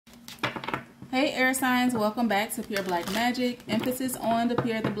Hey air signs, welcome back to Pure Black Magic. Emphasis on the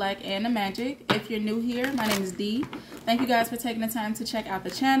pure, the black, and the magic. If you're new here, my name is Dee. Thank you guys for taking the time to check out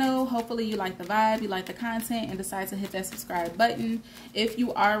the channel. Hopefully you like the vibe, you like the content, and decide to hit that subscribe button. If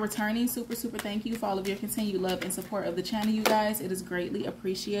you are returning, super thank you for all of your continued love and support of the channel, you guys. It is greatly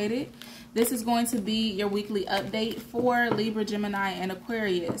appreciated. This is going to be your weekly update for Libra, Gemini, and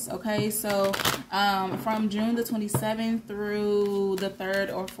Aquarius. Okay, so from June the 27th through the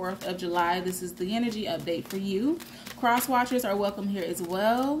 3rd or 4th of July, this is the energy update for you. Cross watchers are welcome here as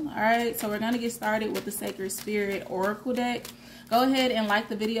well. All right, so we're going to get started with the Sacred Spirit Oracle deck. Go ahead and like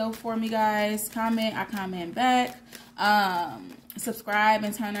the video for me, guys. Comment, I comment back. Subscribe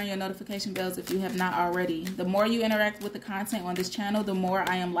and turn on your notification bells if you have not already. The more you interact with the content on this channel, the more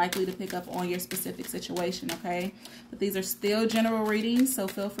I am likely to pick up on your specific situation, okay? But these are still general readings, so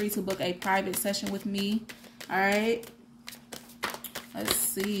feel free to book a private session with me. All right, let's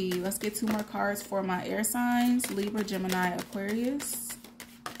see. Let's get 2 more cards for my air signs: Libra, Gemini, Aquarius.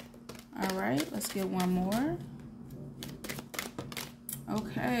 All right, let's get 1 more.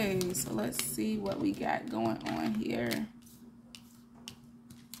 Okay, so let's see what we got going on here.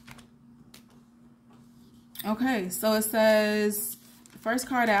 Okay, so it says, first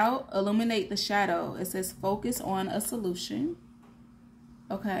card out, illuminate the shadow. It says focus on a solution.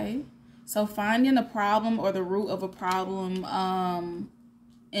 Okay, so finding a problem or the root of a problem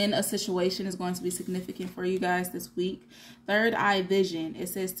in a situation is going to be significant for you guys this week. Third eye vision. It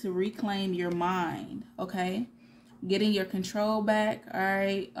says to reclaim your mind. Okay, getting your control back. All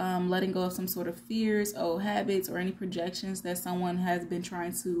right, letting go of some sort of fears, old habits, or any projections that someone has been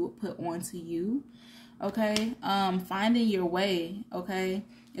trying to put onto you. Okay, finding your way, okay,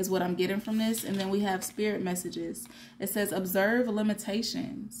 is what I'm getting from this. And then we have spirit messages. It says observe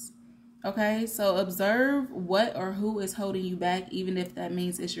limitations. Okay, so observe what or who is holding you back, even if that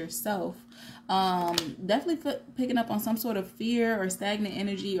means it's yourself. Definitely picking up on some sort of fear or stagnant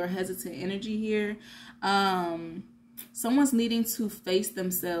energy or hesitant energy here. Someone's needing to face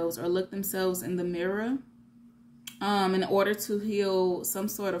themselves or look themselves in the mirror in order to heal some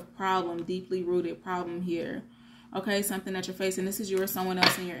sort of problem, deeply rooted problem here. Okay, something that you're facing. This is you or someone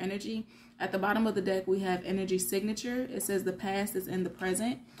else in your energy. At the bottom of the deck, we have energy signature. It says the past is in the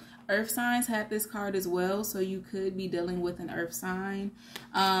present. Earth signs have this card as well, so you could be dealing with an earth sign.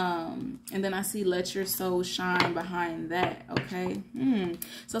 And then I see let your soul shine behind that. Okay,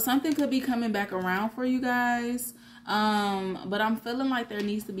 so something could be coming back around for you guys. But I'm feeling like there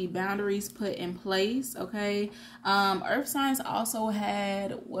needs to be boundaries put in place. Okay, earth signs also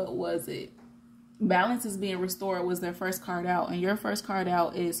had, what was it? Balance is being restored was their first card out, and your first card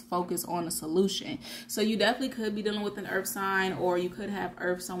out is focus on a solution. So you definitely could be dealing with an earth sign, or you could have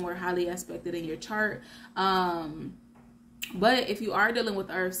earth somewhere highly aspected in your chart. But if you are dealing with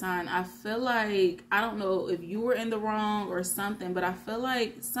earth sign, I feel like, I don't know if you were in the wrong or something, but I feel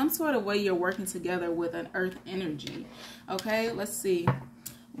like some sort of way you're working together with an earth energy. Okay, let's see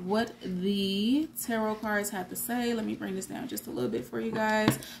what the tarot cards have to say. Let me bring this down just a little bit for you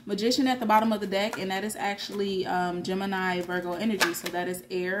guys. Magician at the bottom of the deck, and that is actually Gemini, Virgo energy. So that is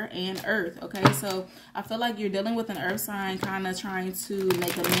air and earth. Okay, so I feel like you're dealing with an earth sign, kind of trying to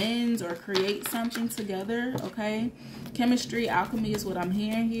make amends or create something together. Okay, chemistry, alchemy is what I'm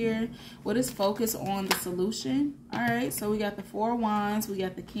hearing here. What is focus on the solution? All right, so we got the 4 of Wands, we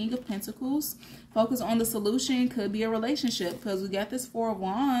got the King of Pentacles. Focus on the solution could be a relationship, because we got this 4 of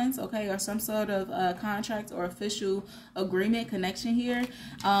Wands, okay, or some sort of contract or official agreement connection here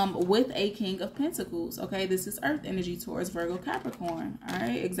with a King of Pentacles. Okay, this is earth energy towards Virgo, Capricorn. All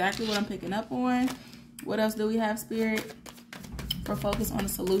right, exactly what I'm picking up on. What else do we have, Spirit, for focus on the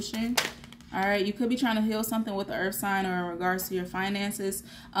solution? All right, you could be trying to heal something with the earth sign or in regards to your finances.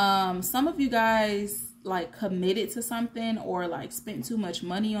 Some of you guys like committed to something or like spent too much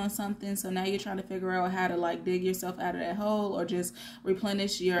money on something, so now you're trying to figure out how to like dig yourself out of that hole or just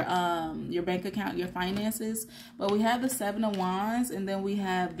replenish your bank account, your finances. But we have the 7 of Wands, and then we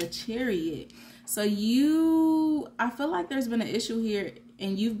have the Chariot. So I feel like there's been an issue here,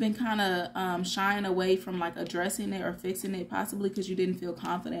 and you've been kind of shying away from like addressing it or fixing it, possibly because you didn't feel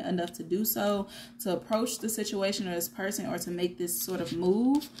confident enough to do so, to approach the situation or this person, or to make this sort of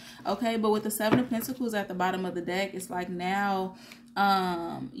move. Okay, but with the 7 of Pentacles at the bottom of the deck, it's like now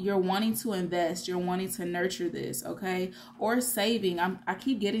you're wanting to invest, you're wanting to nurture this, okay, or saving. I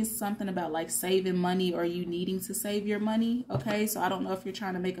keep getting something about like saving money, or you needing to save your money. Okay, so I don't know if you're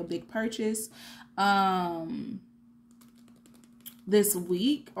trying to make a big purchase, this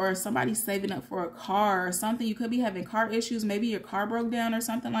week, or somebody saving up for a car or something. You could be having car issues. Maybe your car broke down or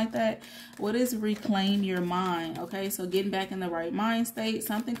something like that. What is reclaim your mind? Okay, so getting back in the right mind state.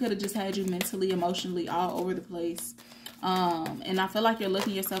 Something could have just had you mentally, emotionally all over the place. And I feel like you're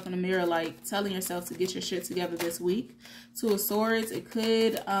looking yourself in the mirror, like telling yourself to get your shit together this week. Two of Swords, it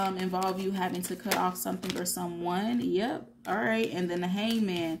could involve you having to cut off something or someone. Yep. All right. And then the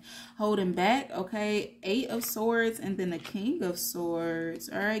Hangman, holding back. Okay. 8 of Swords and then the King of Swords.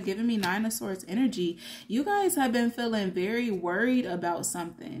 All right. Giving me 9 of Swords energy. You guys have been feeling very worried about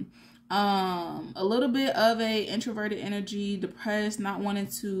something. A little bit of a introverted energy, depressed, not wanting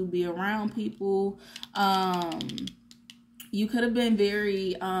to be around people. You could have been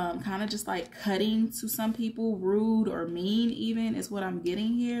very kind of just like cutting to some people, rude or mean even is what I'm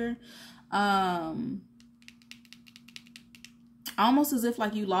getting here. Almost as if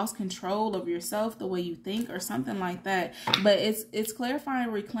like you lost control of yourself, the way you think or something like that. But it's clarifying,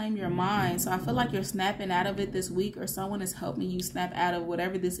 reclaim your mind. So I feel like you're snapping out of it this week, or someone is helping you snap out of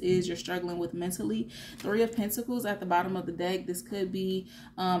whatever this is you're struggling with mentally. 3 of Pentacles at the bottom of the deck. This could be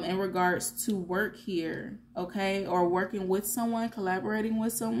in regards to work here, okay? Or working with someone, collaborating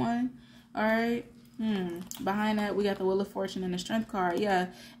with someone, all right? Behind that, we got the Wheel of Fortune and the Strength card. Yeah.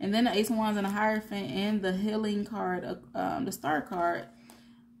 And then the Ace of Wands and the Hierophant and the Healing card, the Star card.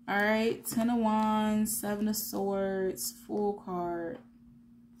 All right. 10 of Wands, 7 of Swords, Fool card.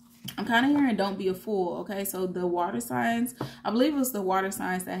 I'm kind of hearing don't be a fool. Okay. So the water signs, I believe it was the water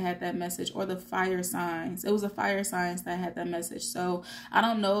signs that had that message, or the fire signs. It was the fire signs that had that message. So I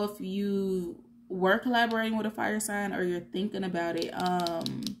don't know if you were collaborating with a fire sign or you're thinking about it.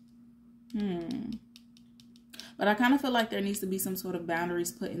 But I kind of feel like there needs to be some sort of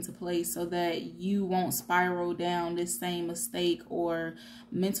boundaries put into place so that you won't spiral down this same mistake or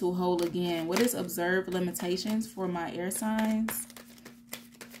mental hole again. What is observe limitations for my air signs?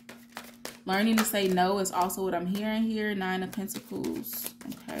 Learning to say no is also what I'm hearing here. 9 of Pentacles.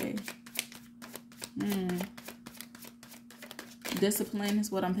 Okay. Discipline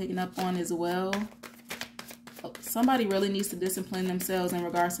is what I'm picking up on as well. Somebody really needs to discipline themselves in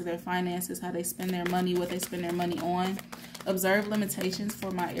regards to their finances, how they spend their money, what they spend their money on. Observe limitations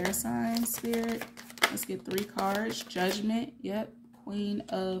for my air sign, Spirit. Let's get 3 cards. Judgment. Yep. Queen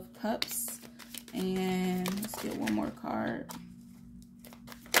of Cups. And let's get one more card.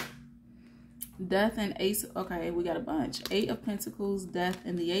 Death and Ace. Okay, we got a bunch. 8 of Pentacles, Death,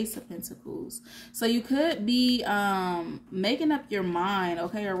 and the Ace of Pentacles. So you could be making up your mind,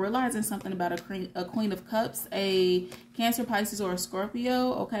 okay, or realizing something about a Queen of Cups, a Cancer, Pisces, or a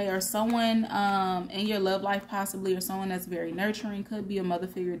Scorpio, okay, or someone in your love life possibly, or someone that's very nurturing. Could be a mother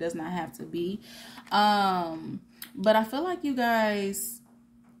figure, does not have to be. But I feel like you guys,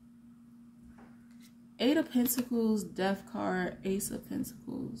 8 of Pentacles, Death card, Ace of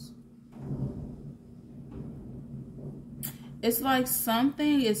Pentacles. It's like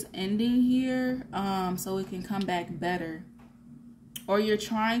something is ending here so it can come back better. Or you're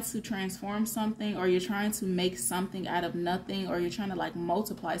trying to transform something, or you're trying to make something out of nothing, or you're trying to like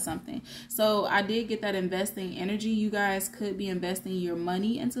multiply something. So I did get that investing energy. You guys could be investing your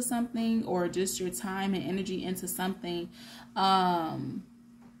money into something, or just your time and energy into something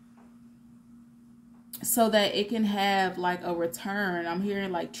so that it can have like a return. I'm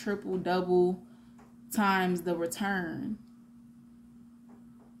hearing like triple, double times the return.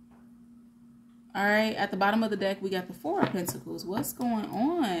 All right, at the bottom of the deck, we got the 4 of Pentacles. What's going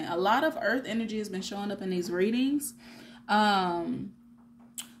on? A lot of earth energy has been showing up in these readings. So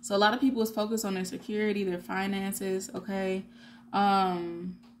a lot of people is focused on their security, their finances, okay?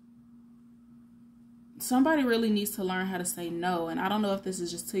 Somebody really needs to learn how to say no. And I don't know if this is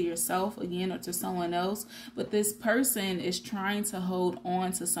just to yourself again or to someone else, but this person is trying to hold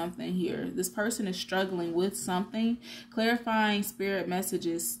on to something here. This person is struggling with something. Clarifying spirit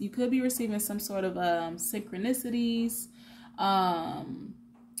messages. You could be receiving some sort of synchronicities,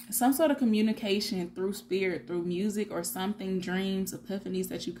 some sort of communication through spirit, through music or something, dreams, epiphanies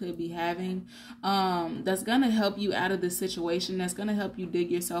that you could be having, that's going to help you out of this situation, that's going to help you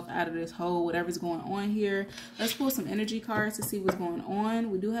dig yourself out of this hole, whatever's going on here. Let's pull some energy cards to see what's going on.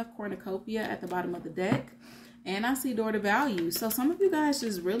 We do have Cornucopia at the bottom of the deck, and I see Door to Value. So some of you guys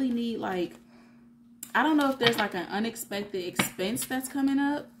just really need, like, I don't know if there's like an unexpected expense that's coming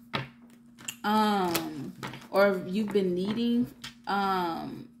up, or if you've been needing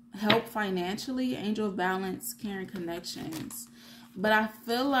help financially. Angel of Balance, Caring Connections. But I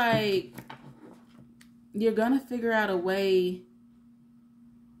feel like you're gonna figure out a way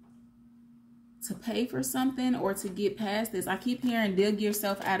to pay for something or to get past this. I keep hearing dig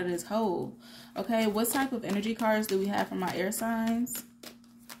yourself out of this hole. Okay, what type of energy cards do we have for my air signs?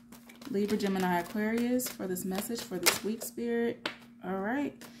 Libra, Gemini, Aquarius for this message for this week, Spirit. All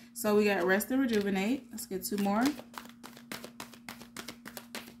right, so we got rest and rejuvenate. Let's get 2 more.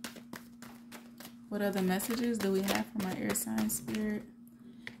 What other messages do we have for my air sign, Spirit?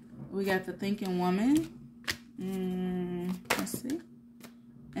 We got the thinking woman. Let's see.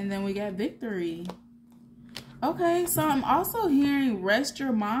 And then we got victory. Okay, so I'm also hearing rest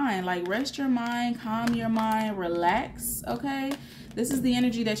your mind. Like rest your mind, calm your mind, relax. Okay, this is the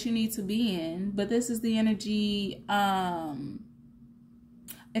energy that you need to be in. But this is the energy,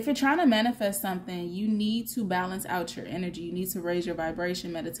 if you're trying to manifest something, you need to balance out your energy. You need to raise your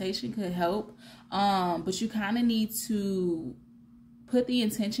vibration. Meditation could help. But you kind of need to put the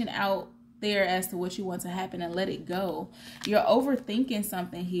intention out there as to what you want to happen and let it go. You're overthinking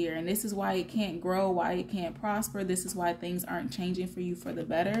something here, and this is why it can't grow, why it can't prosper. This is why things aren't changing for you for the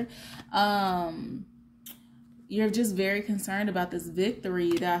better. You're just very concerned about this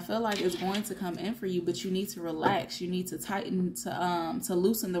victory that I feel like is going to come in for you, but you need to relax. You need to tighten, to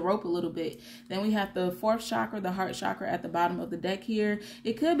loosen the rope a little bit. Then we have the 4th chakra, the heart chakra at the bottom of the deck here.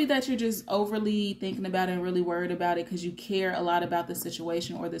 It could be that you're just overly thinking about it and really worried about it because you care a lot about the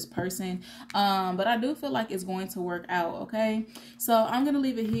situation or this person. But I do feel like it's going to work out, okay? So I'm going to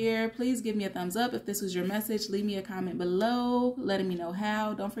leave it here. Please give me a thumbs up if this was your message. Leave me a comment below letting me know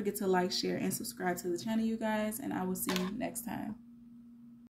how. Don't forget to like, share, and subscribe to the channel, you guys. And I will see you next time.